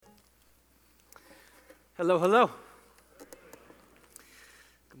Hello, hello.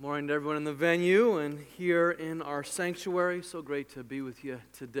 Good morning to everyone in the venue and here in our sanctuary. So great to be with you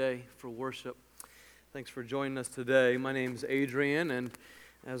today for worship. Thanks for joining us today. My name's Adrian, and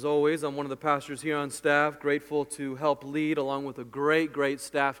as always, I'm one of the pastors here on staff. Grateful to help lead along with a great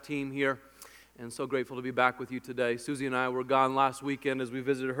staff team here, and so grateful to be back with you today. Susie and I were gone last weekend as we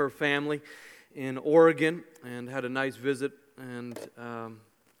visited her family in Oregon and had a nice visit, and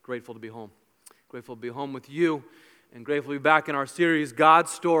grateful to be home. Grateful to be home with you, and grateful to be back in our series, God's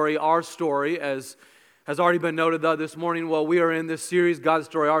Story, Our Story, as has already been noted this morning. Well, we are in this series, God's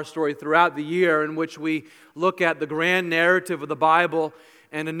Story, Our Story, throughout the year, in which we look at the grand narrative of the Bible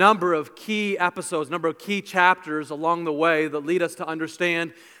and a number of key episodes, a number of key chapters along the way that lead us to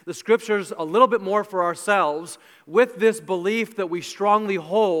understand the Scriptures a little bit more for ourselves, with this belief that we strongly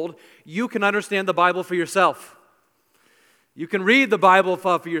hold: you can understand the Bible for yourself. You can read the Bible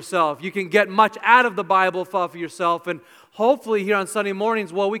for yourself. You can get much out of the Bible for yourself. And hopefully here on Sunday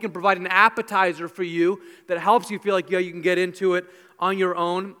mornings, we can provide an appetizer for you that helps you feel like you can get into it on your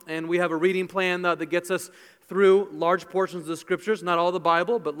own. And we have a reading plan that gets us through large portions of the Scriptures, not all the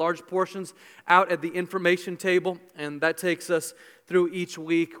Bible, but large portions out at the information table. And that takes us through each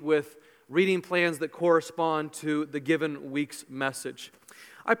week with reading plans that correspond to the given week's message.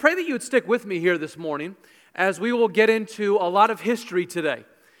 I pray that you would stick with me here this morning, as we will get into a lot of history today.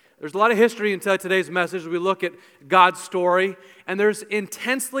 There's a lot of history into today's message. We look at God's story, and there's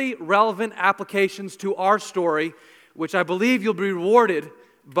intensely relevant applications to our story, which I believe you'll be rewarded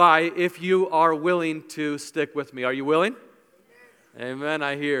by if you are willing to stick with me. Are you willing? Amen,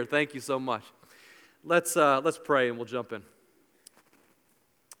 I hear. Thank you so much. Let's pray and we'll jump in.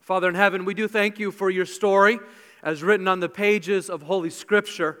 Father in heaven, we do thank you for your story as written on the pages of Holy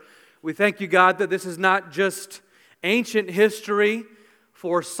Scripture. We thank you, God, that this is not just ancient history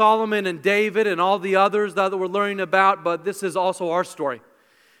for Solomon and David and all the others that we're learning about, but this is also our story.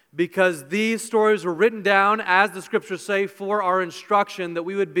 Because these stories were written down, as the Scriptures say, for our instruction, that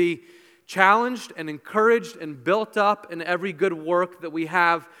we would be challenged and encouraged and built up in every good work that we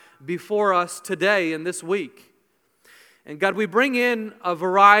have before us today and this week. And God, we bring in a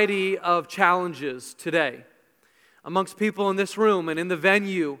variety of challenges today. Amongst people in this room and in the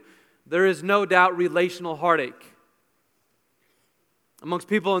venue, there is no doubt relational heartache. Amongst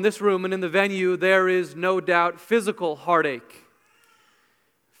people in this room and in the venue, there is no doubt physical heartache,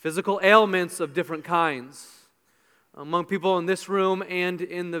 physical ailments of different kinds. Among people in this room and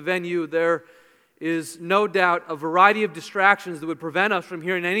in the venue, there is no doubt a variety of distractions that would prevent us from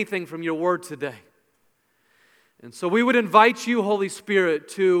hearing anything from your word today. And so we would invite you, Holy Spirit,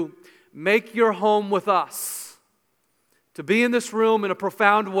 to make your home with us, to be in this room in a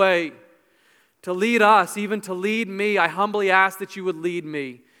profound way, to lead us, even to lead me. I humbly ask that you would lead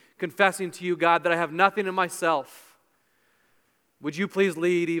me, confessing to you, God, that I have nothing in myself. Would you please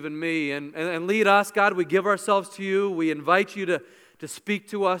lead even me and lead us, God? We give ourselves to you. We invite you to speak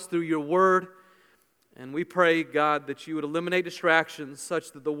to us through your word. And we pray, God, that you would eliminate distractions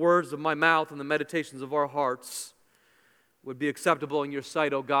such that the words of my mouth and the meditations of our hearts would be acceptable in your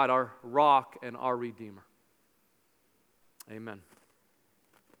sight, O God, our rock and our Redeemer. Amen.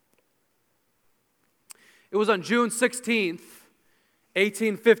 It was on June 16th,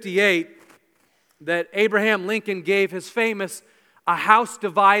 1858, that Abraham Lincoln gave his famous "A House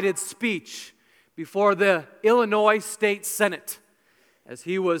Divided" speech before the Illinois State Senate. As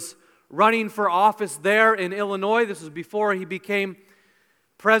he was running for office there in Illinois, this was before he became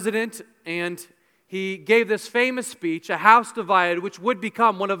president, and he gave this famous speech, "A House Divided," which would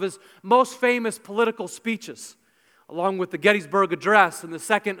become one of his most famous political speeches, along with the Gettysburg Address and the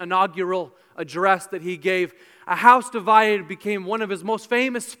second inaugural address that he gave. "A House Divided" became one of his most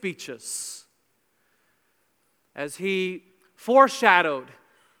famous speeches, as he foreshadowed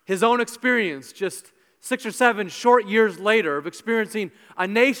his own experience just 6 or 7 short years later of experiencing a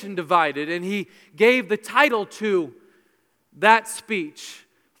nation divided. And he gave the title to that speech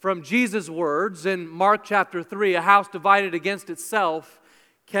from Jesus' words in Mark chapter 3, "A house divided against itself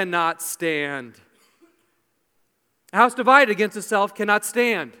cannot stand." A house divided against itself cannot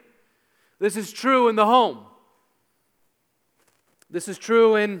stand. This is true in the home. This is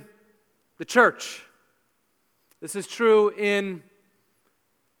true in the church. This is true in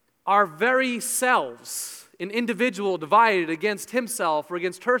our very selves. An individual divided against himself or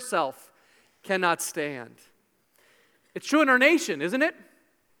against herself cannot stand. It's true in our nation, isn't it?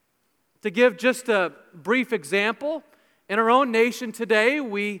 To give just a brief example, in our own nation today,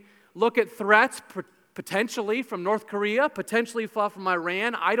 we look at threats potentially from North Korea, potentially from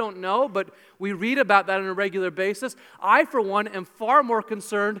Iran. I don't know, but we read about that on a regular basis. I, for one, am far more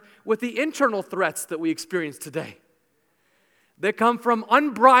concerned with the internal threats that we experience today that come from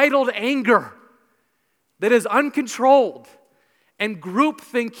unbridled anger that is uncontrolled, and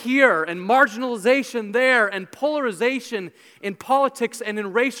groupthink here, and marginalization there, and polarization in politics and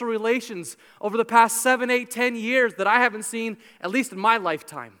in racial relations over the past 7, 8, 10 years that I haven't seen, at least in my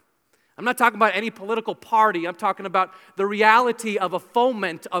lifetime. I'm not talking about any political party. I'm talking about the reality of a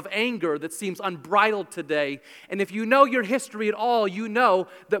foment of anger that seems unbridled today. And if you know your history at all, you know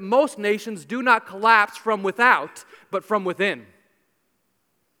that most nations do not collapse from without, but from within.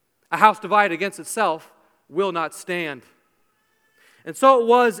 A house divided against itself will not stand. And so it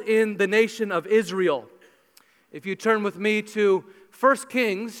was in the nation of Israel. If you turn with me to 1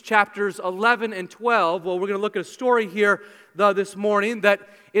 Kings chapters 11 and 12, well, we're going to look at a story here this morning that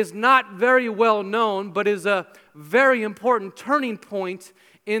is not very well known, but is a very important turning point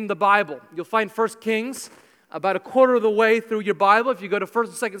in the Bible. You'll find 1 Kings about a quarter of the way through your Bible. If you go to 1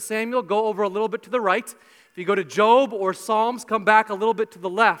 and 2 Samuel, go over a little bit to the right. If you go to Job or Psalms, come back a little bit to the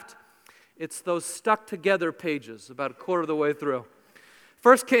left. It's those stuck together pages, about a quarter of the way through.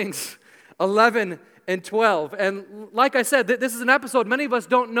 1 Kings 11 and 12. And like I said, this is an episode many of us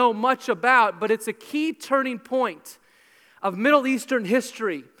don't know much about, but it's a key turning point of Middle Eastern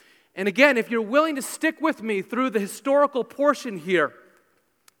history. And again, if you're willing to stick with me through the historical portion here,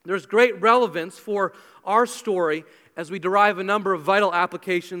 there's great relevance for our story as we derive a number of vital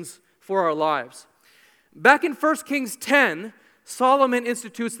applications for our lives. Back in 1 Kings 10, Solomon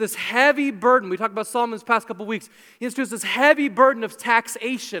institutes this heavy burden. We talked about Solomon this past couple of weeks. He institutes this heavy burden of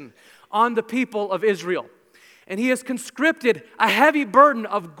taxation on the people of Israel. And he has conscripted a heavy burden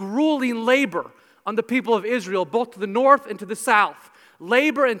of grueling labor on the people of Israel, both to the north and to the south.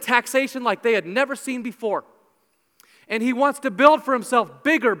 Labor and taxation like they had never seen before. And he wants to build for himself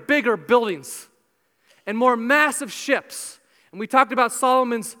bigger buildings and more massive ships. And we talked about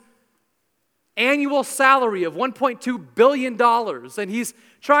Solomon's annual salary of $1.2 billion, and he's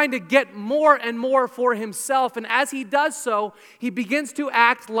trying to get more and more for himself. And as he does so, he begins to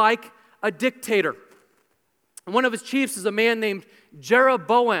act like a dictator. And one of his chiefs is a man named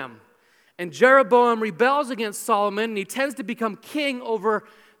Jeroboam. And Jeroboam rebels against Solomon, and he tends to become king over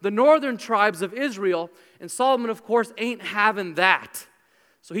the northern tribes of Israel. And Solomon, of course, ain't having that.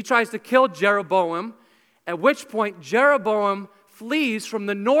 So he tries to kill Jeroboam, at which point Jeroboam flees from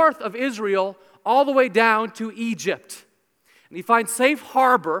the north of Israel all the way down to Egypt. And he finds safe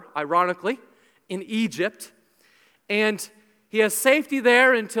harbor, ironically, in Egypt. And he has safety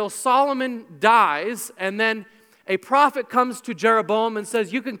there until Solomon dies, and then a prophet comes to Jeroboam and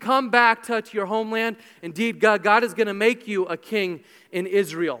says, you can come back to your homeland. Indeed, God is going to make you a king in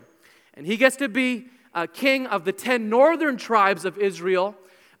Israel. And he gets to be a king of the 10 northern tribes of Israel,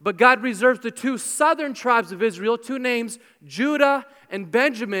 but God reserves the 2 southern tribes of Israel, 2 names, Judah and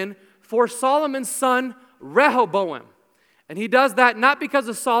Benjamin, for Solomon's son, Rehoboam. And he does that not because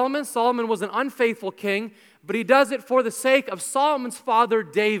of Solomon. Solomon was an unfaithful king, but he does it for the sake of Solomon's father,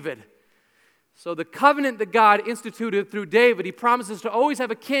 David. So the covenant that God instituted through David, he promises to always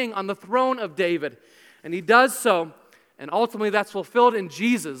have a king on the throne of David. And he does so, and ultimately that's fulfilled in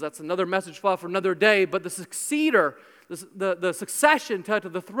Jesus. That's another message for another day. But the successor, the succession to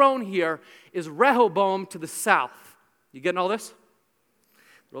the throne here is Rehoboam to the south. You getting all this?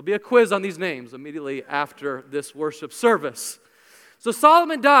 There'll be a quiz on these names immediately after this worship service. So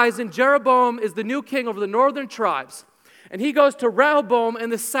Solomon dies, and Jeroboam is the new king over the northern tribes. And he goes to Rehoboam in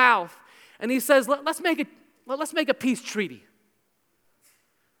the south, and he says, let's make a peace treaty.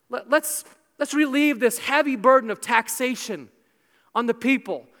 Let's relieve this heavy burden of taxation on the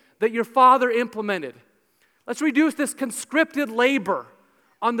people that your father implemented. Let's reduce this conscripted labor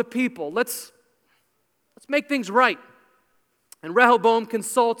on the people. Let's make things right. And Rehoboam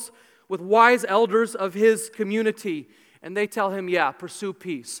consults with wise elders of his community, and they tell him, pursue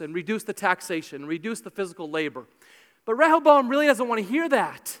peace and reduce the taxation, reduce the physical labor. But Rehoboam really doesn't want to hear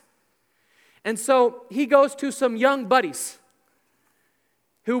that. And so he goes to some young buddies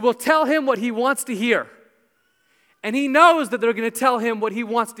who will tell him what he wants to hear. And he knows that they're going to tell him what he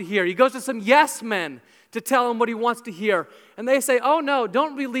wants to hear. He goes to some yes men to tell him what he wants to hear. And they say, oh no,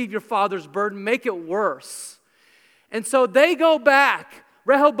 don't relieve your father's burden, make it worse. And so they go back.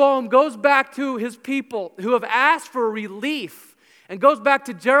 Rehoboam goes back to his people who have asked for relief and goes back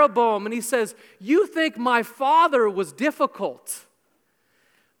to Jeroboam, and he says, you think my father was difficult?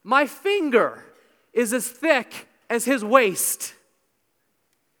 My finger is as thick as his waist.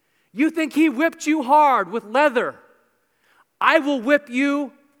 You think he whipped you hard with leather? I will whip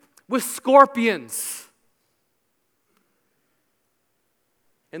you with scorpions.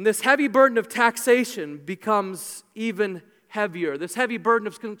 And this heavy burden of taxation becomes even heavier. This heavy burden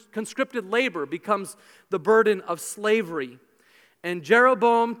of conscripted labor becomes the burden of slavery. And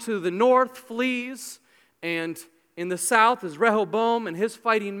Jeroboam to the north flees, and in the south is Rehoboam and his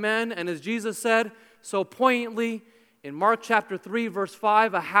fighting men. And as Jesus said so poignantly in Mark chapter 3, verse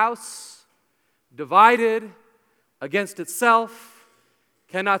 5, a house divided against itself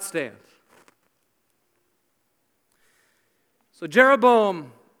cannot stand. So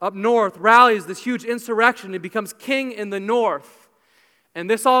Jeroboam up north rallies this huge insurrection. He becomes king in the north. And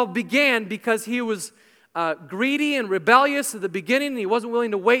this all began because he was greedy and rebellious at the beginning. And he wasn't willing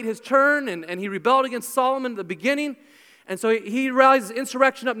to wait his turn, and he rebelled against Solomon at the beginning. And so he rallies this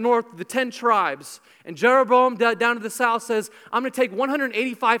insurrection up north, the 10 tribes. And Jeroboam down to the south says, I'm going to take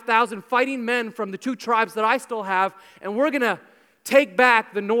 185,000 fighting men from the 2 tribes that I still have, and we're going to take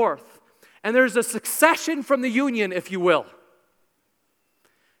back the north. And there's a succession from the Union, if you will.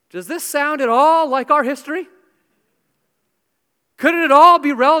 Does this sound at all like our history? Could it at all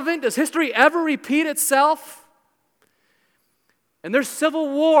be relevant? Does history ever repeat itself? And there's civil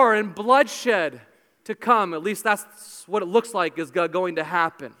war and bloodshed to come. At least that's what it looks like is going to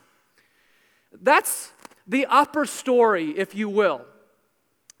happen. That's the upper story, if you will.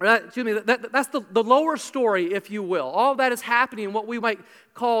 That's the lower story, if you will. All of that is happening in what we might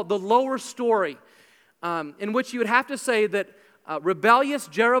call the lower story, in which you would have to say that rebellious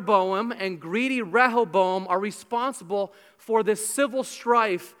Jeroboam and greedy Rehoboam are responsible for this civil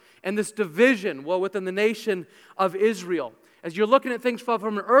strife and this division within the nation of Israel. As you're looking at things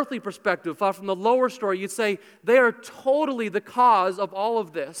from an earthly perspective, from the lower story, you'd say they are totally the cause of all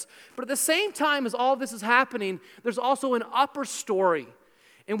of this. But at the same time as all of this is happening, there's also an upper story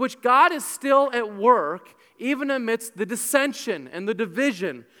in which God is still at work, even amidst the dissension and the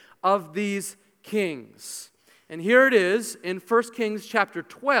division of these kings. And here it is in 1 Kings chapter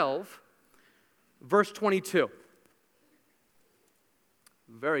 12, verse 22.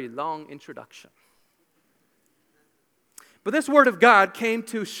 Very long introduction. But this word of God came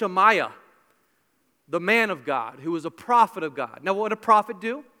to Shemaiah, the man of God, who was a prophet of God. Now, what would a prophet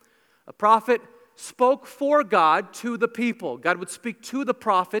do? A prophet spoke for God to the people. God would speak to the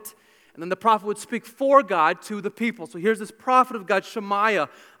prophet, and then the prophet would speak for God to the people. So here's this prophet of God, Shemaiah,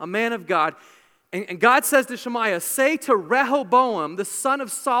 a man of God. And God says to Shemaiah, say to Rehoboam, the son of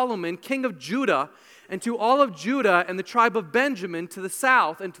Solomon, king of Judah, and to all of Judah and the tribe of Benjamin to the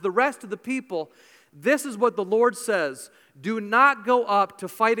south, and to the rest of the people, this is what the Lord says, do not go up to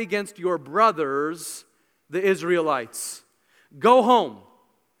fight against your brothers, the Israelites. Go home,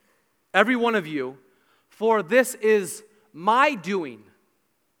 every one of you, for this is my doing,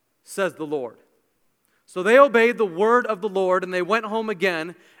 says the Lord. So they obeyed the word of the Lord, and they went home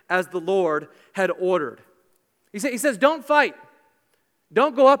again as the Lord had ordered. He says, don't fight.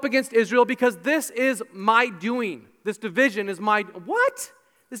 Don't go up against Israel because this is my doing. This division is my... What?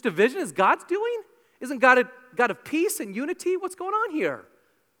 This division is God's doing? Isn't God a God of peace and unity? What's going on here?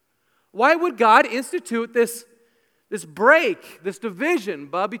 Why would God institute this break, this division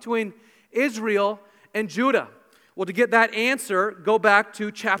between Israel and Judah? Well, to get that answer, go back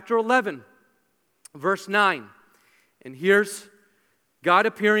to chapter 11, verse 9. And here's God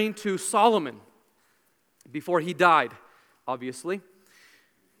appearing to Solomon before he died, obviously.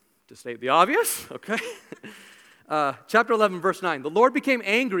 To state the obvious, okay? Chapter 11, verse 9. The Lord became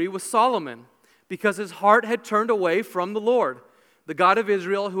angry with Solomon because his heart had turned away from the Lord, the God of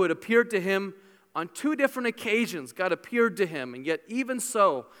Israel, who had appeared to him on 2 different occasions. God appeared to him, and yet even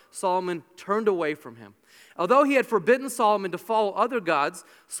so, Solomon turned away from him. Although he had forbidden Solomon to follow other gods,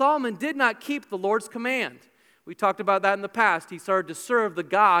 Solomon did not keep the Lord's command. We talked about that in the past. He started to serve the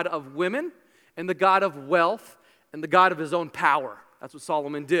god of women and the god of wealth and the god of his own power. That's what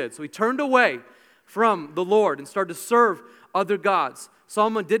Solomon did. So he turned away from the Lord and started to serve other gods.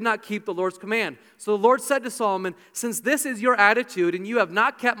 Solomon did not keep the Lord's command. So the Lord said to Solomon, since this is your attitude and you have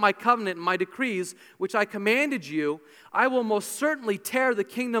not kept my covenant and my decrees, which I commanded you, I will most certainly tear the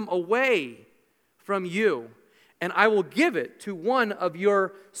kingdom away from you, and I will give it to one of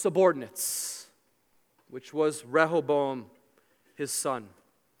your subordinates, which was Rehoboam, his son.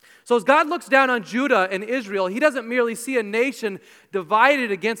 So as God looks down on Judah and Israel, he doesn't merely see a nation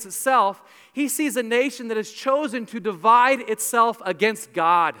divided against itself. He sees a nation that has chosen to divide itself against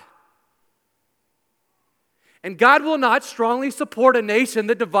God. And God will not strongly support a nation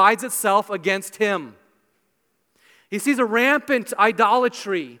that divides itself against him. He sees a rampant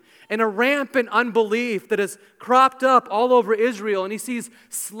idolatry and a rampant unbelief that has cropped up all over Israel. And he sees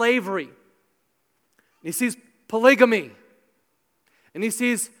slavery. And he sees polygamy. And he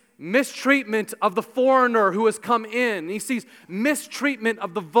sees mistreatment of the foreigner who has come in. He sees mistreatment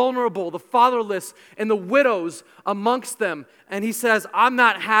of the vulnerable, the fatherless, and the widows amongst them. And he says, I'm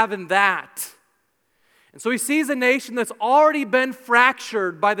not having that. And so he sees a nation that's already been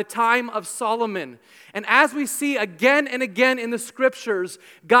fractured by the time of Solomon. And as we see again and again in the scriptures,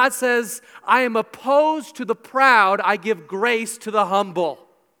 God says, I am opposed to the proud, I give grace to the humble.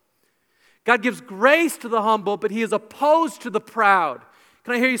 God gives grace to the humble, but he is opposed to the proud.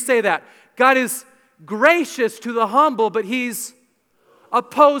 Can I hear you say that? God is gracious to the humble, but he's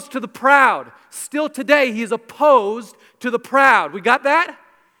opposed to the proud. Still today, he is opposed to the proud. We got that?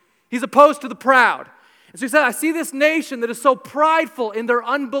 He's opposed to the proud. And so he said, I see this nation that is so prideful in their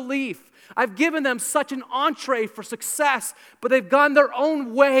unbelief. I've given them such an entree for success, but they've gone their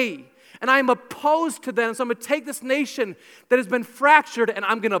own way. And I am opposed to them. So I'm going to take this nation that has been fractured and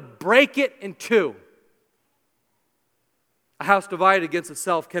I'm going to break it in two. A house divided against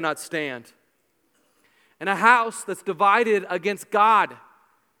itself cannot stand. And a house that's divided against God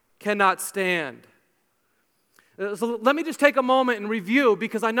cannot stand. So let me just take a moment and review,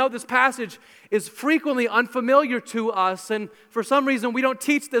 because I know this passage is frequently unfamiliar to us, and for some reason we don't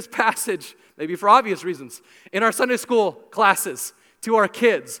teach this passage, maybe for obvious reasons, in our Sunday school classes to our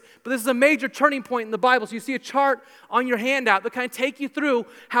kids. But this is a major turning point in the Bible. So you see a chart on your handout that kind of take you through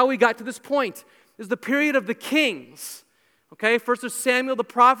how we got to this point. This is the period of the kings. Okay, first there's Samuel the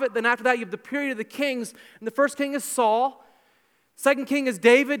prophet, then after that you have the period of the kings, and the first king is Saul. Second king is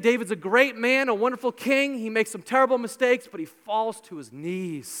David. David's a great man, a wonderful king. He makes some terrible mistakes, but he falls to his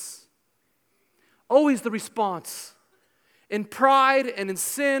knees. Always the response. In pride and in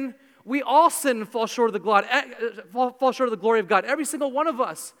sin, we all sin and fall short of the glory of God. Every single one of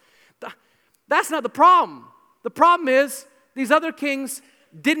us. That's not the problem. The problem is these other kings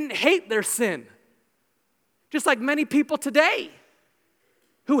didn't hate their sin. Just like many people today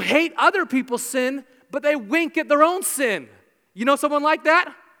who hate other people's sin, but they wink at their own sin. You know someone like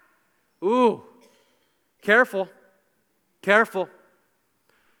that? Ooh, careful, careful.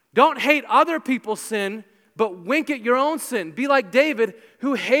 Don't hate other people's sin, but wink at your own sin. Be like David,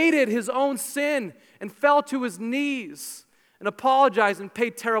 who hated his own sin and fell to his knees and apologized and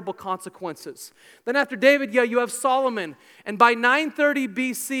paid terrible consequences. Then after David, you have Solomon. And by 930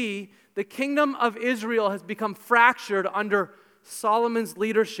 BC, the kingdom of Israel has become fractured under Solomon's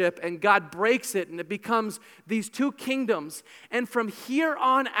leadership, and God breaks it, and it becomes these two kingdoms. And from here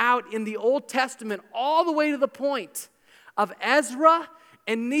on out in the Old Testament, all the way to the point of Ezra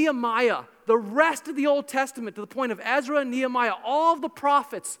and Nehemiah, the rest of the Old Testament to the point of Ezra and Nehemiah, all of the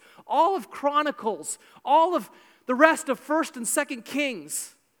prophets, all of Chronicles, all of the rest of 1st and 2nd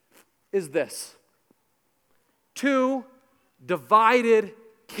Kings is this: two divided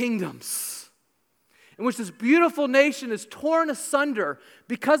kingdoms, in which this beautiful nation is torn asunder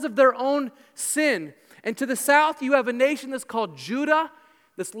because of their own sin. And to the south, you have a nation that's called Judah,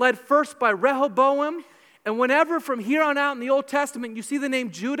 that's led first by Rehoboam. And whenever from here on out in the Old Testament you see the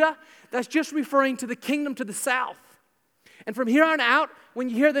name Judah, that's just referring to the kingdom to the south. And from here on out, when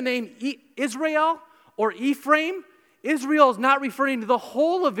you hear the name Israel or Ephraim, Israel is not referring to the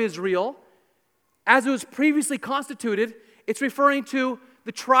whole of Israel as it was previously constituted. It's referring to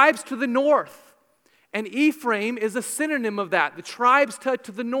the tribes to the north. And Ephraim is a synonym of that, the tribes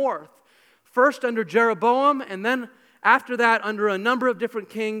to the north. First under Jeroboam, and then after that under a number of different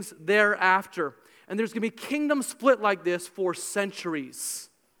kings thereafter. And there's going to be kingdom split like this for centuries.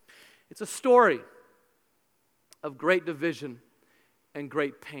 It's a story of great division and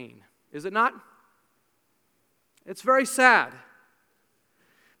great pain. Is it not? It's very sad.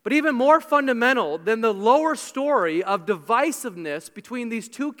 But even more fundamental than the lower story of divisiveness between these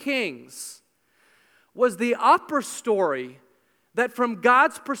two kings was the upper story that from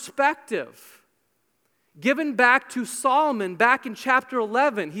God's perspective, given back to Solomon back in chapter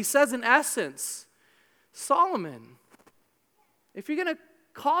 11, he says in essence, Solomon, if you're going to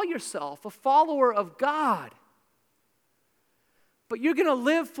call yourself a follower of God, but you're going to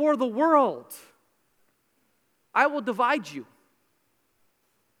live for the world, I will divide you.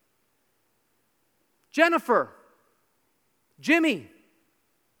 Jennifer, Jimmy,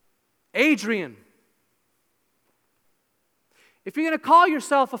 Adrian, if you're going to call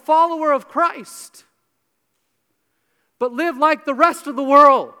yourself a follower of Christ, but live like the rest of the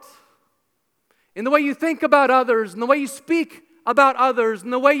world, in the way you think about others, in the way you speak about others, in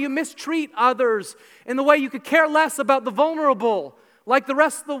the way you mistreat others, in the way you could care less about the vulnerable, like the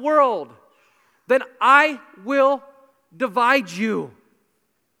rest of the world, then I will divide you.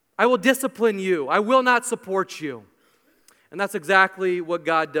 I will discipline you. I will not support you. And that's exactly what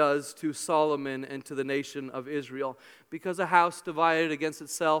God does to Solomon and to the nation of Israel. Because a house divided against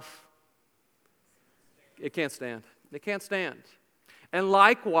itself, it can't stand. It can't stand. And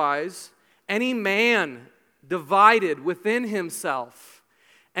likewise, any man divided within himself,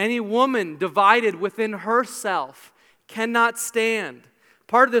 any woman divided within herself, cannot stand.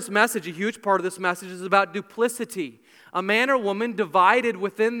 Part of this message, a huge part of this message, is about duplicity. A man or woman divided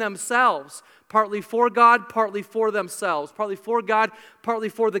within themselves, partly for God, partly for themselves, partly for God, partly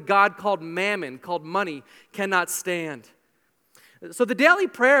for the God called mammon, called money, cannot stand. So the daily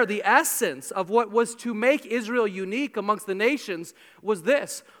prayer, the essence of what was to make Israel unique amongst the nations was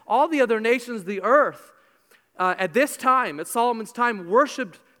this. All the other nations of the earth at this time, at Solomon's time,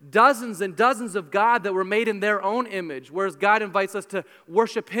 worshipped dozens and dozens of God that were made in their own image, whereas God invites us to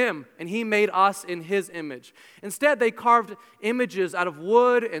worship Him, and He made us in His image. Instead, they carved images out of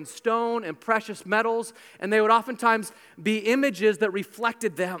wood and stone and precious metals, and they would oftentimes be images that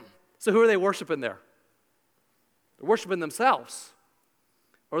reflected them. So who are they worshiping there? They're worshiping themselves.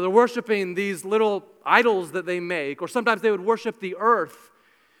 Or they're worshiping these little idols that they make, or sometimes they would worship the earth.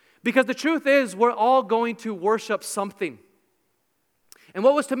 Because the truth is, we're all going to worship something. And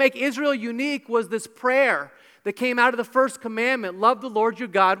what was to make Israel unique was this prayer that came out of the first commandment. Love the Lord your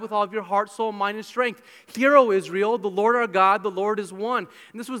God with all of your heart, soul, mind, and strength. Hear, O Israel, the Lord our God, the Lord is one.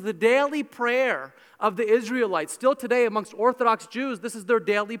 And this was the daily prayer of the Israelites. Still today amongst Orthodox Jews, this is their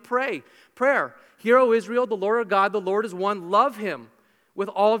daily prayer. Hear, O Israel, the Lord our God, the Lord is one. Love Him with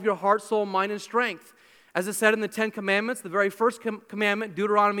all of your heart, soul, mind, and strength. As it said in the Ten Commandments, the very first commandment,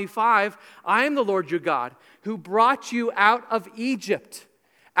 Deuteronomy 5, I am the Lord your God, who brought you out of Egypt,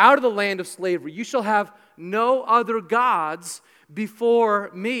 out of the land of slavery. You shall have no other gods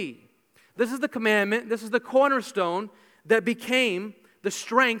before me. This is the commandment, this is the cornerstone that became the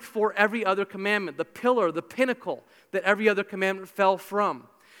strength for every other commandment, the pillar, the pinnacle that every other commandment fell from.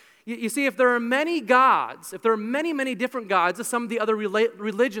 You see, if there are many gods, if there are many, many different gods, as some of the other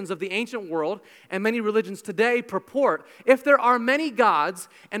religions of the ancient world and many religions today purport, if there are many gods,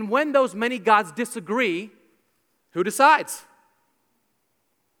 and when those many gods disagree, who decides?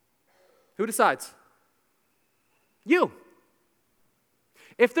 Who decides? You.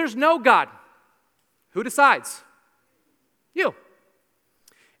 If there's no God, who decides? You.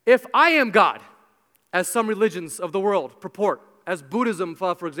 If I am God, as some religions of the world purport, as Buddhism,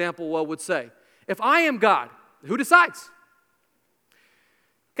 for example, would say, if I am God, who decides?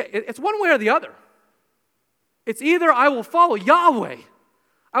 Okay, it's one way or the other. It's either I will follow Yahweh,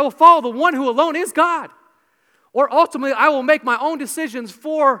 I will follow the one who alone is God, or ultimately I will make my own decisions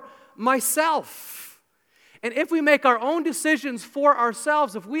for myself. And if we make our own decisions for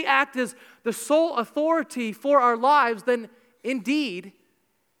ourselves, if we act as the sole authority for our lives, then indeed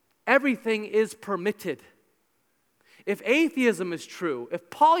everything is permitted. If atheism is true, if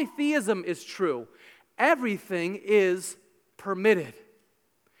polytheism is true, everything is permitted.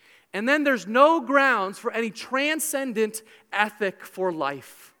 And then there's no grounds for any transcendent ethic for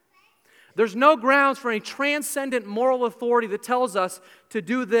life. There's no grounds for any transcendent moral authority that tells us to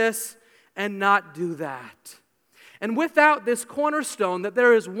do this and not do that. And without this cornerstone, that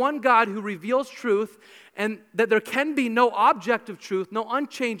there is one God who reveals truth and that there can be no objective truth, no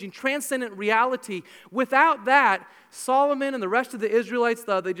unchanging, transcendent reality, without that, Solomon and the rest of the Israelites,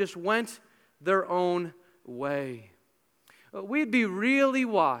 they just went their own way. We'd be really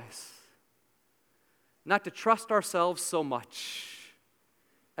wise not to trust ourselves so much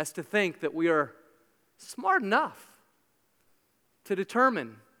as to think that we are smart enough to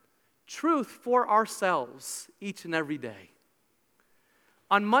determine truth for ourselves each and every day.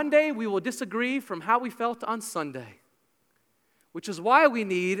 On Monday, we will disagree from how we felt on Sunday, which is why we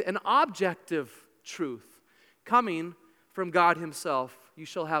need an objective truth coming from God Himself. You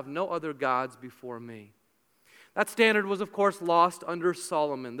shall have no other gods before me. That standard was, of course, lost under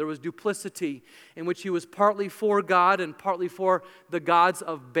Solomon. There was duplicity in which he was partly for God and partly for the gods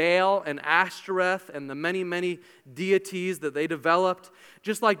of Baal and Ashtoreth and the many, many deities that they developed.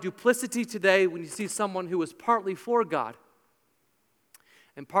 Just like duplicity today when you see someone who is partly for God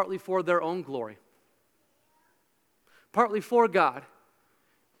and partly for their own glory. Partly for God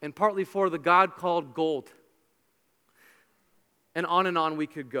and partly for the God called gold. And on we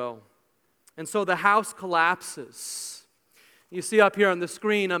could go. And so the house collapses. You see up here on the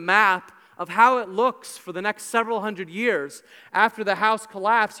screen a map of how it looks for the next several hundred years. After the house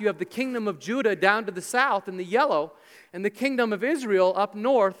collapsed, you have the kingdom of Judah down to the south in the yellow, and the kingdom of Israel up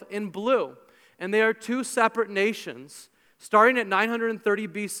north in blue. And they are two separate nations, starting at 930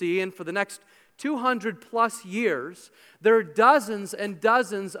 BC, and for the next 200 plus years, there are dozens and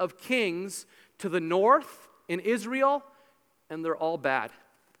dozens of kings to the north in Israel and they're all bad.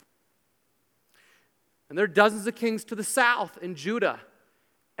 And there are dozens of kings to the south in Judah,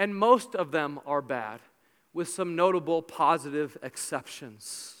 and most of them are bad, with some notable positive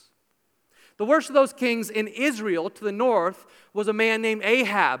exceptions. The worst of those kings in Israel to the north was a man named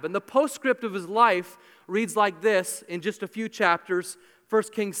Ahab, and the postscript of his life reads like this in just a few chapters, 1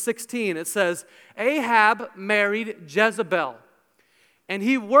 Kings 16. It says, Ahab married Jezebel, and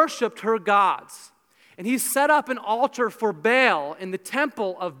he worshiped her gods, and he set up an altar for Baal in the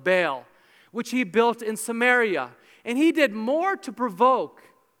temple of Baal, which he built in Samaria. And he did more to provoke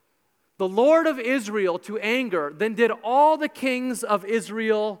the Lord of Israel to anger than did all the kings of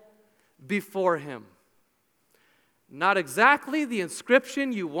Israel before him. Not exactly the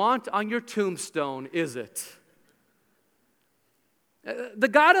inscription you want on your tombstone, is it? The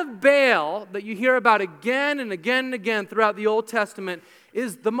god of Baal that you hear about again and again and again throughout the Old Testament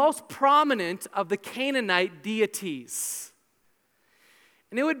is the most prominent of the Canaanite deities.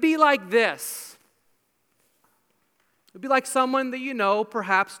 And it would be like this. It would be like someone that you know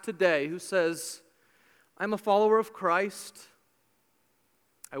perhaps today who says, I'm a follower of Christ.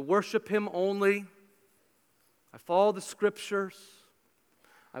 I worship Him only. I follow the Scriptures.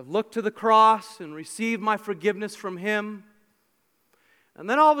 I've looked to the cross and received my forgiveness from Him. And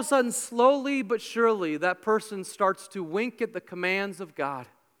then all of a sudden, slowly but surely, that person starts to wink at the commands of God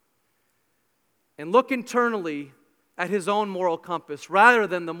and look internally at his own moral compass rather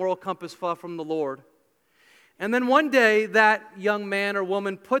than the moral compass from the Lord. And then one day, that young man or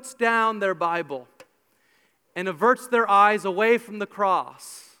woman puts down their Bible and averts their eyes away from the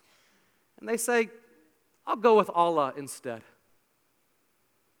cross. And they say, I'll go with Allah instead.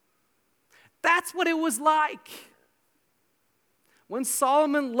 That's what it was like when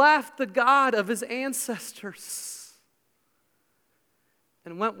Solomon left the God of his ancestors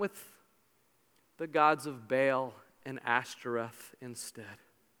and went with the gods of Baal and Ashtoreth instead.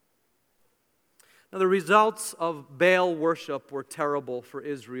 Now, the results of Baal worship were terrible for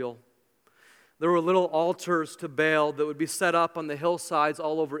Israel. There were little altars to Baal that would be set up on the hillsides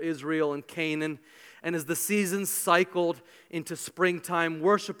all over Israel and Canaan. And as the seasons cycled into springtime,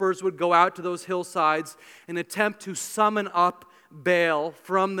 worshipers would go out to those hillsides and attempt to summon up Baal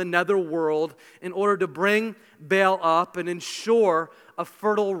from the netherworld in order to bring Baal up and ensure a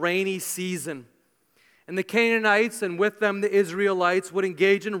fertile, rainy season. And the Canaanites, and with them the Israelites, would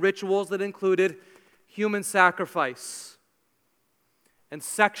engage in rituals that included human sacrifice and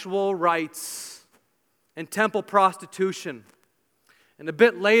sexual rites and temple prostitution. And a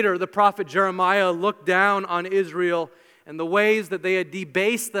bit later, the prophet Jeremiah looked down on Israel and the ways that they had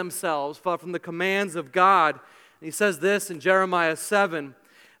debased themselves from the commands of God. And he says this in Jeremiah 7,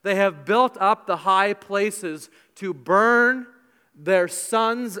 they have built up the high places to burn their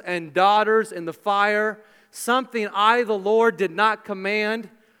sons and daughters in the fire, something I, the Lord, did not command,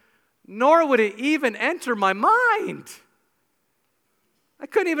 nor would it even enter my mind. I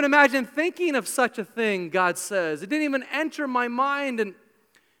couldn't even imagine thinking of such a thing, God says. It didn't even enter my mind,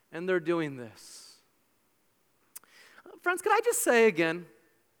 and they're doing this. Friends, can I just say again,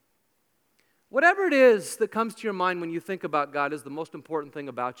 whatever it is that comes to your mind when you think about God is the most important thing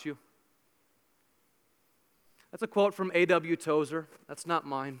about you. That's a quote from A.W. Tozer. That's not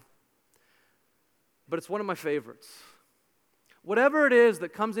mine. But it's one of my favorites. Whatever it is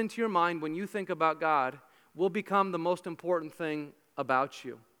that comes into your mind when you think about God will become the most important thing about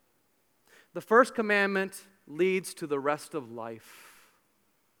you. The first commandment leads to the rest of life.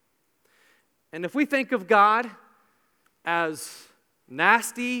 And if we think of God as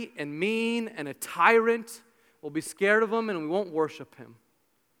nasty and mean and a tyrant, we'll be scared of Him and we won't worship Him.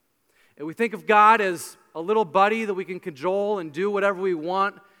 If we think of God as a little buddy that we can cajole and do whatever we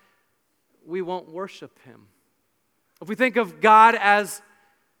want, we won't worship Him. If we think of God as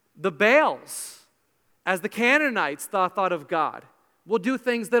the Baals, as the Canaanites thought of God, we'll do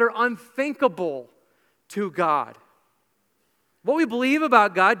things that are unthinkable to God. What we believe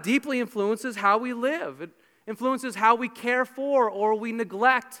about God deeply influences how we live. It influences how we care for or we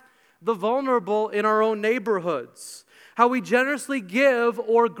neglect the vulnerable in our own neighborhoods, how we generously give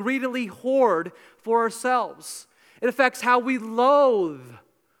or greedily hoard for ourselves. It affects how we loathe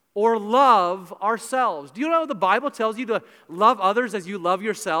or love ourselves. Do you know the Bible tells you to love others as you love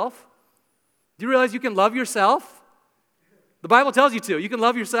yourself? Do you realize you can love yourself? The Bible tells you to. You can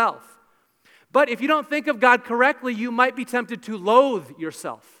love yourself. But if you don't think of God correctly, you might be tempted to loathe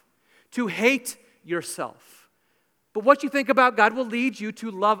yourself, to hate yourself. But what you think about God will lead you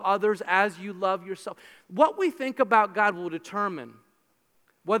to love others as you love yourself. What we think about God will determine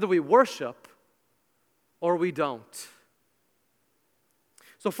whether we worship or we don't.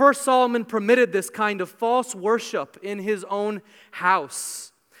 So first Solomon permitted this kind of false worship in his own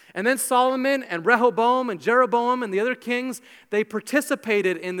house. And then Solomon and Rehoboam and Jeroboam and the other kings, they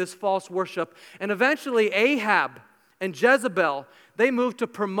participated in this false worship. And eventually Ahab and Jezebel, they moved to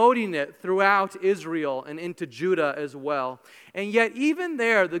promoting it throughout Israel and into Judah as well. And yet even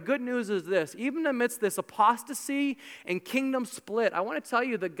there, the good news is this: even amidst this apostasy and kingdom split, I want to tell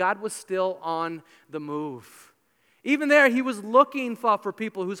you that God was still on the move. Even there, he was looking for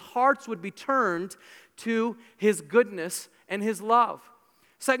people whose hearts would be turned to his goodness and his love.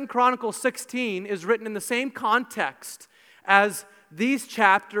 2 Chronicles 16 is written in the same context as these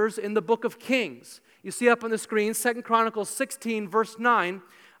chapters in the book of Kings. You see up on the screen, 2 Chronicles 16, verse 9.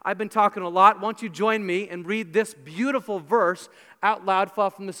 I've been talking a lot. Why don't you join me and read this beautiful verse out loud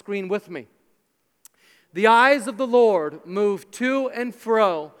from the screen with me. The eyes of the Lord move to and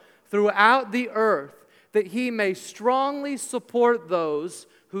fro throughout the earth, that he may strongly support those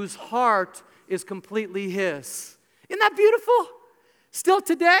whose heart is completely his. Isn't that beautiful? Still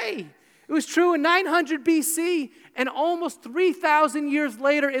today. It was true in 900 BC, and almost 3,000 years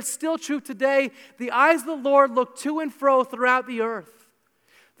later, it's still true today. The eyes of the Lord look to and fro throughout the earth.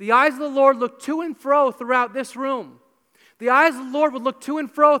 The eyes of the Lord look to and fro throughout this room. The eyes of the Lord would look to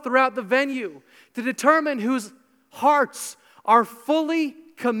and fro throughout the venue to determine whose hearts are fully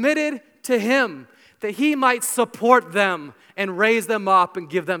committed to him, that he might support them and raise them up and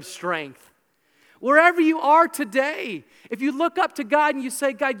give them strength. Wherever you are today, if you look up to God and you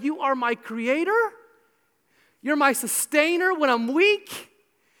say, God, you are my creator, you're my sustainer when I'm weak,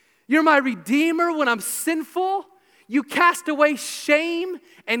 you're my redeemer when I'm sinful, you cast away shame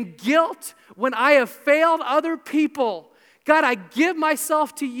and guilt when I have failed other people. God, I give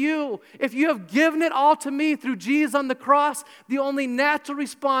myself to you. If you have given it all to me through Jesus on the cross, the only natural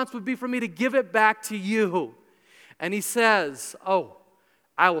response would be for me to give it back to you. And he says, oh,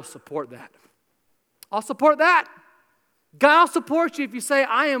 I will support that. I'll support that. God will support you if you say,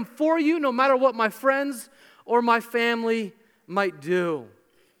 I am for you no matter what my friends or my family might do.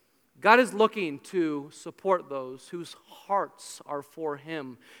 God is looking to support those whose hearts are for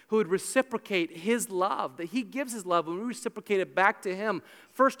him, who would reciprocate his love, that he gives his love, and we reciprocate it back to him.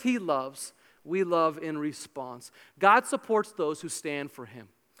 First he loves, we love in response. God supports those who stand for him.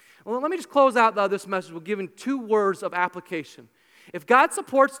 Well, let me just close out this message with giving 2 words of application. If God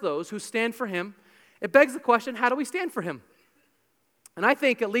supports those who stand for him, it begs the question, how do we stand for him? And I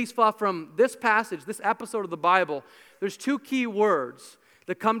think, at least from this passage, this episode of the Bible, there's 2 key words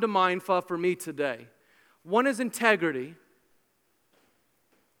that come to mind for me today. One is integrity,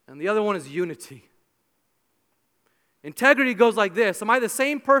 and the other one is unity. Integrity goes like this: am I the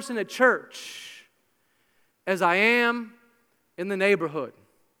same person at church as I am in the neighborhood?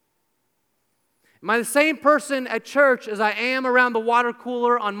 Am I the same person at church as I am around the water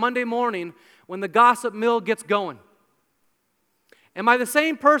cooler on Monday morning when the gossip mill gets going? Am I the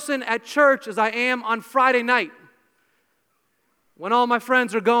same person at church as I am on Friday night when all my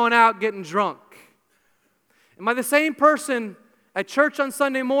friends are going out getting drunk? Am I the same person at church on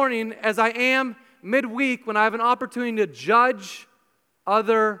Sunday morning as I am midweek when I have an opportunity to judge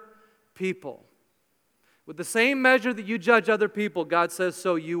other people? With the same measure that you judge other people, God says,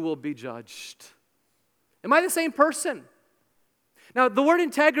 so you will be judged. Am I the same person? Now, the word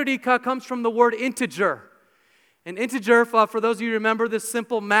integrity comes from the word integer. An integer, for those of you who remember this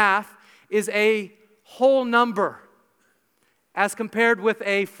simple math, is a whole number as compared with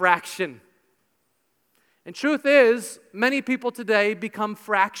a fraction. And truth is, many people today become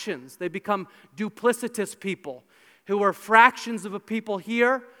fractions. They become duplicitous people who are fractions of a people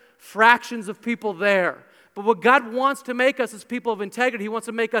here, fractions of people there. But what God wants to make us is people of integrity. He wants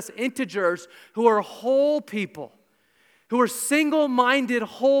to make us integers who are whole people, who are single-minded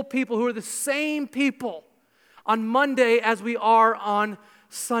whole people, who are the same people on Monday as we are on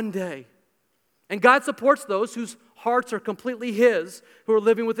Sunday. And God supports those whose hearts are completely his, who are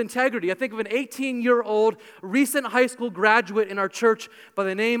living with integrity. I think of an 18-year-old recent high school graduate in our church by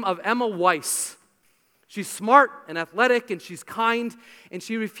the name of Emma Weiss. She's smart and athletic and she's kind, and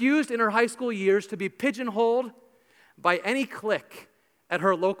she refused in her high school years to be pigeonholed by any clique at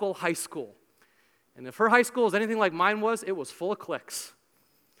her local high school. And if her high school is anything like mine was, it was full of cliques.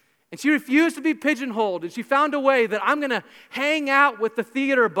 And she refused to be pigeonholed, and she found a way that I'm going to hang out with the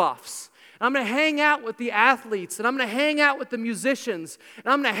theater buffs, and I'm going to hang out with the athletes, and I'm going to hang out with the musicians,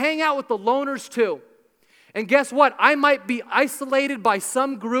 and I'm going to hang out with the loners too. And guess what? I might be isolated by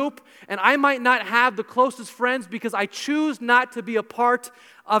some group, and I might not have the closest friends because I choose not to be a part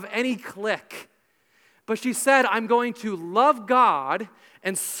of any clique. But she said, I'm going to love God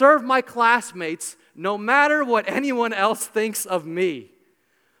and serve my classmates no matter what anyone else thinks of me.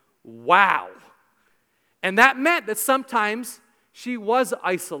 Wow. And that meant that sometimes she was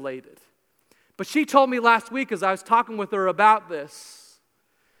isolated. But she told me last week as I was talking with her about this,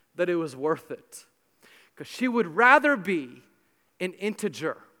 that it was worth it. Because she would rather be an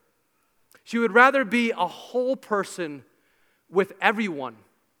integer. She would rather be a whole person with everyone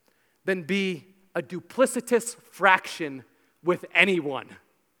than be a duplicitous fraction with anyone.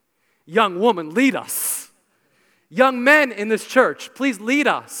 Young woman, lead us. Young men in this church, please lead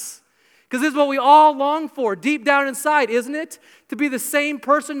us. Because this is what we all long for deep down inside, isn't it? To be the same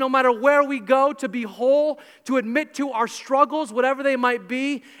person no matter where we go, to be whole, to admit to our struggles, whatever they might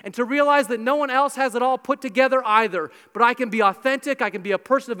be, and to realize that no one else has it all put together either. But I can be authentic, I can be a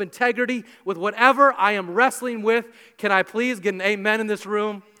person of integrity with whatever I am wrestling with. Can I please get an amen in this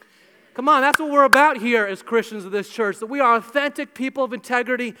room? Come on, that's what we're about here as Christians of this church, that we are authentic people of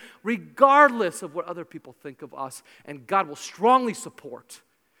integrity regardless of what other people think of us, and God will strongly support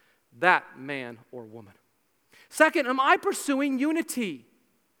that man or woman. Second, am I pursuing unity?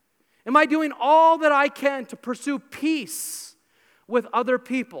 Am I doing all that I can to pursue peace with other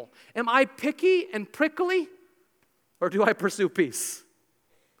people? Am I picky and prickly, or do I pursue peace?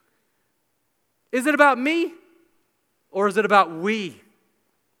 Is it about me, or is it about we?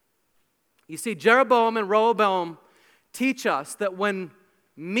 You see, Jeroboam and Rehoboam teach us that when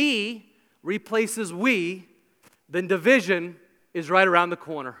me replaces we, then division is right around the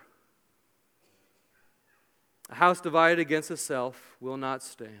corner. A house divided against itself will not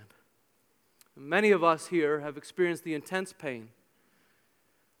stand. Many of us here have experienced the intense pain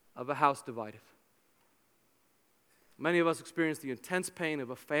of a house divided. Many of us experience the intense pain of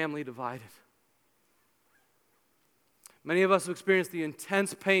a family divided. Many of us have experienced the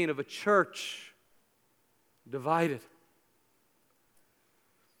intense pain of a church divided.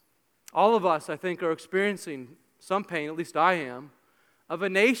 All of us, I think, are experiencing some pain, at least I am, of a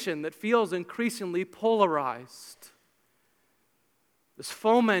nation that feels increasingly polarized. This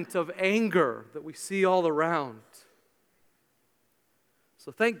foment of anger that we see all around.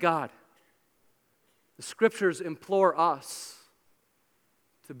 So thank God, the Scriptures implore us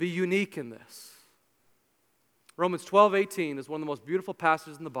to be unique in this. Romans 12:18 is one of the most beautiful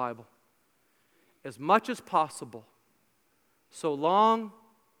passages in the Bible. As much as possible, so long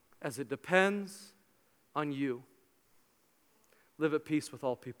as it depends on you, live at peace with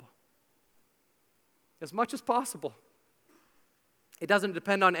all people. As much as possible. It doesn't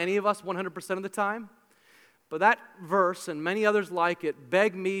depend on any of us 100% of the time, but that verse and many others like it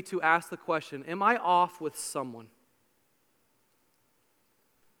beg me to ask the question, am I off with someone?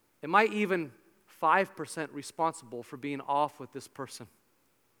 Am I even 5% responsible for being off with this person?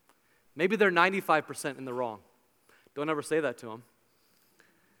 Maybe they're 95% in the wrong. Don't ever say that to them.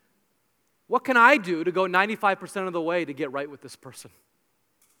 What can I do to go 95% of the way to get right with this person?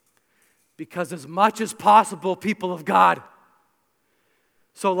 Because as much as possible, people of God,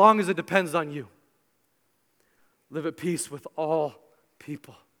 so long as it depends on you, live at peace with all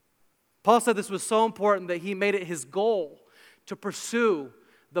people. Paul said this was so important that he made it his goal to pursue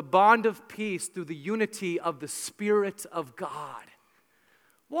the bond of peace through the unity of the Spirit of God.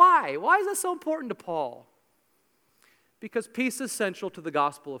 Why? Why is that so important to Paul? Because peace is central to the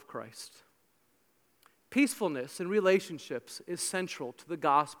gospel of Christ. Peacefulness in relationships is central to the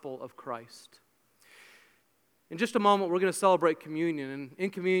gospel of Christ. In just a moment, we're going to celebrate communion. And in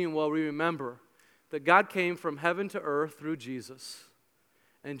communion, well, we remember that God came from heaven to earth through Jesus.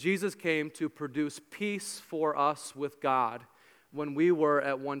 And Jesus came to produce peace for us with God when we were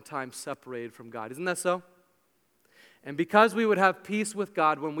at one time separated from God. Isn't that so? And because we would have peace with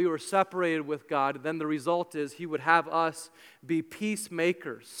God when we were separated with God, then the result is He would have us be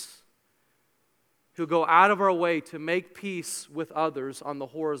peacemakers who go out of our way to make peace with others on the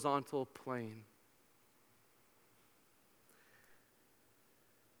horizontal plane.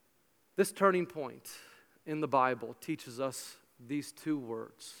 This turning point in the Bible teaches us these two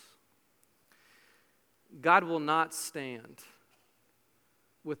words. God will not stand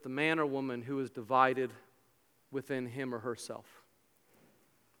with the man or woman who is divided within him or herself.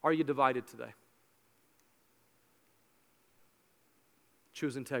 Are you divided today?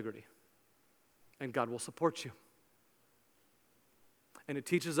 Choose integrity, and God will support you. And it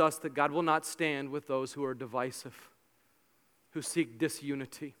teaches us that God will not stand with those who are divisive, who seek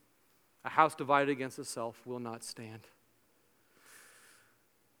disunity. A house divided against itself will not stand.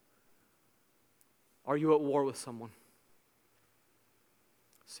 Are you at war with someone?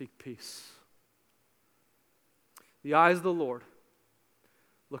 Seek peace. The eyes of the Lord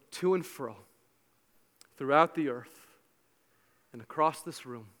look to and fro throughout the earth and across this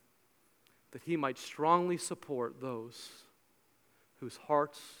room, that He might strongly support those whose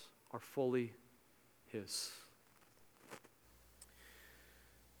hearts are fully His.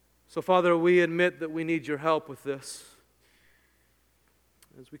 So, Father, we admit that we need your help with this.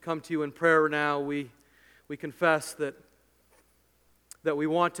 As we come to you in prayer now, we confess that we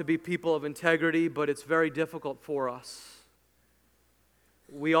want to be people of integrity, but it's very difficult for us.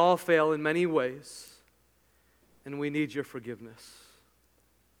 We all fail in many ways, and we need your forgiveness.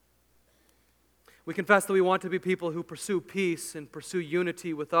 We confess that we want to be people who pursue peace and pursue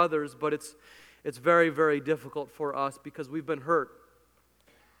unity with others, but it's very, very difficult for us because we've been hurt.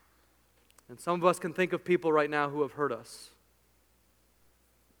 And some of us can think of people right now who have hurt us.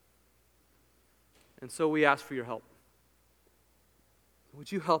 And so we ask for your help.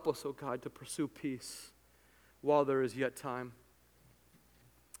 Would you help us, oh God, to pursue peace while there is yet time?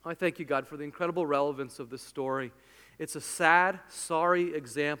 I thank you, God, for the incredible relevance of this story. It's a sad, sorry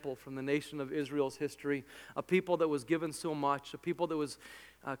example from the nation of Israel's history, a people that was given so much, a people that was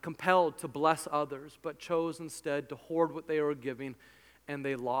compelled to bless others, but chose instead to hoard what they were giving, and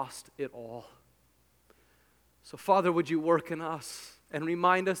they lost it all. So, Father, would you work in us and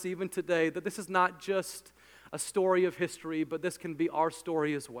remind us even today that this is not just a story of history, but this can be our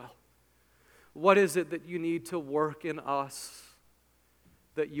story as well. What is it that you need to work in us,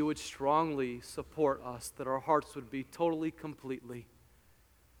 that you would strongly support us, that our hearts would be totally, completely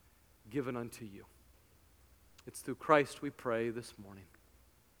given unto you? It's through Christ we pray this morning.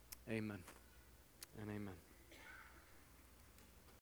 Amen and amen.